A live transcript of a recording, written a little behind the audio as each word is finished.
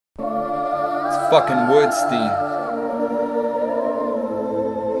fucking Woodstein.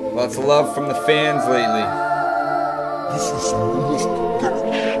 Lots of love from the fans lately.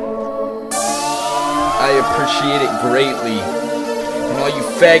 I appreciate it greatly. And all you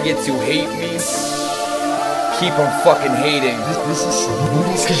faggots who hate me, keep on fucking hating.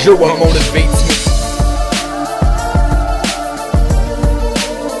 Cause you're what motivates me.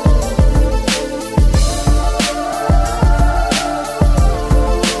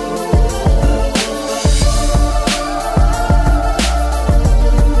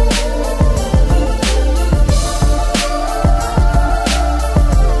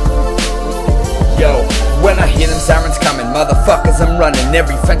 When I hear them sirens coming, motherfuckers, I'm running.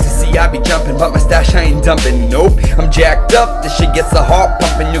 Every fantasy I be jumping, but my stash I ain't dumping. Nope, I'm jacked up, this shit gets the heart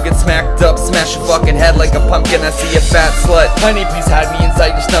pumping. You get smacked up, smash your fucking head like a pumpkin. I see a fat slut. Honey, please hide me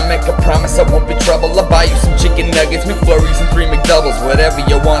inside your stomach. I promise I won't be trouble. I'll buy you some chicken nuggets, mcflurrys, and 3 mcdoubles. Whatever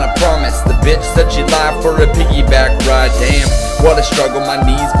you wanna promise. The bitch said she'd lie for a piggyback ride. Damn, what a struggle, my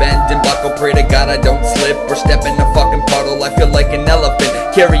knees bend and buckle. Pray to God I don't slip or step in a fucking puddle. I feel like an elephant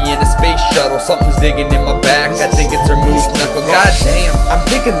carrying a space shuttle. Something's digging in my back, I think it's her moose knuckle. God damn, I'm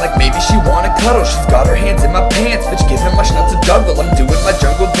thinking like maybe she wanna cuddle. She's got her hands in my pants, bitch giving my schnuts a juggle. I'm doing my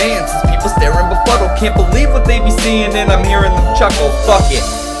jungle dance as people staring befuddled. Can't believe what they be seeing and I'm hearing them chuckle. Fuck it,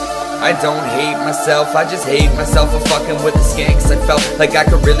 I don't hate myself, I just hate myself for fucking with the skanks. I felt like I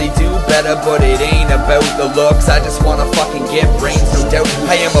could really do better, but it ain't about the looks. I just wanna fucking get brains, no doubt.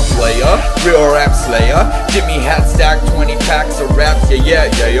 I am a player, real rap slayer. Jimmy hat stack, 20 packs of raps, yeah,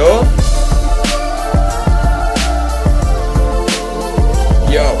 yo.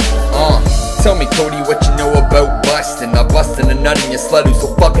 Yo, tell me Cody what you know about bustin'. I'm bustin' a nut in your slut who's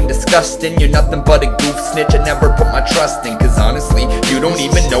so fucking disgusting. You're nothing but a goof snitch, I never put my trust in. Cause honestly, you don't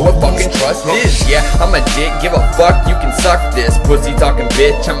even know what fucking trust is. Yeah, I'm a dick, give a fuck, you can suck this pussy talking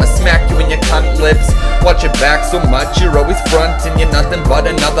bitch. I'ma smack you in your cunt lips. Watch your back so much, you're always frontin'. You're nothing but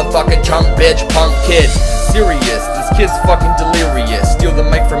another fucking chump bitch, punk kid. Serious, this kid's fucking delirious. Steal the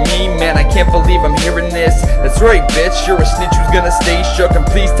mic from me, man, I can't believe I'm hearing this. That's right, bitch, you're a snitch who's gonna stay shook. And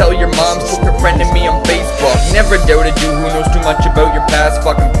please tell your mom, so her friend me on Facebook. Never doubted you, who knows too much about your past.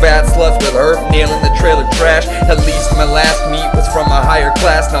 Fucking fat sluts with her nailing the trailer trash. At least my last meat was from a higher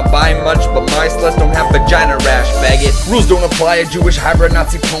class. Not buy much, but my sluts don't have vagina rash, faggot. Rules don't apply, a Jewish hybrid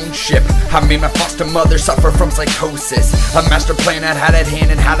Nazi clone ship. I made my foster mother suffer from psychosis. A master plan I'd had at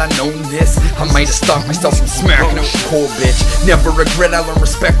hand, and had I known this, I might have stopped myself from smacking out the cool bitch. Never regret, I learned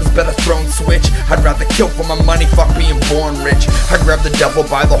respect was better thrown switch. I'd rather kill for my money, fuck being born rich. I grabbed the devil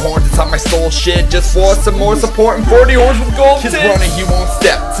by the horns, it's on my soul shit. Just for some more support and 40 whores with gold tits. Running, he won't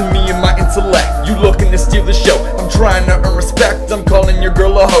step to me and my intellect. You looking to steal the show, I'm trying to earn respect. I'm calling your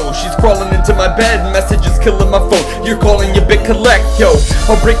girl a hoe, she's crawling into my bed. Messages killing my phone, you're calling your big collect. Yo,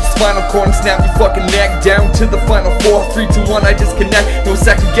 I'll break your spinal cord and snap your fucking neck. Down to the final 4, 3, 2, 1, I disconnect. No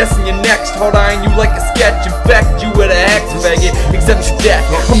second guessing your next. Hard eyeing you like a sketch. Infect you with a hex, faggot, exempt your death.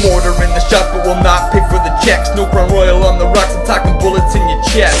 I'm ordering the shots but will not pay for the checks. No Crown Royal on the rocks, I'm talking bullets in your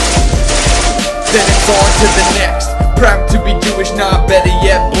chest. Then it's on to the next. Proud to be Jewish, nah, better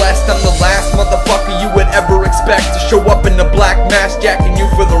yet blessed. I'm the last motherfucker you would ever expect to show up in a black mask, jacking you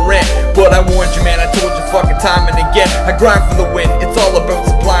for the rent. But I warned you, man, I told you fucking time and again. I grind for the win, it's all about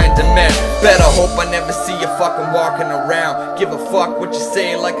supply and demand. Better hope I never see you fucking walking around. Give a fuck what you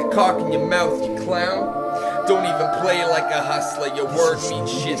say like a cock in your mouth, you clown. Don't even play like a hustler, your word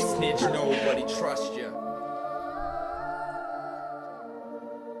means shit, snitch, nobody trusts you.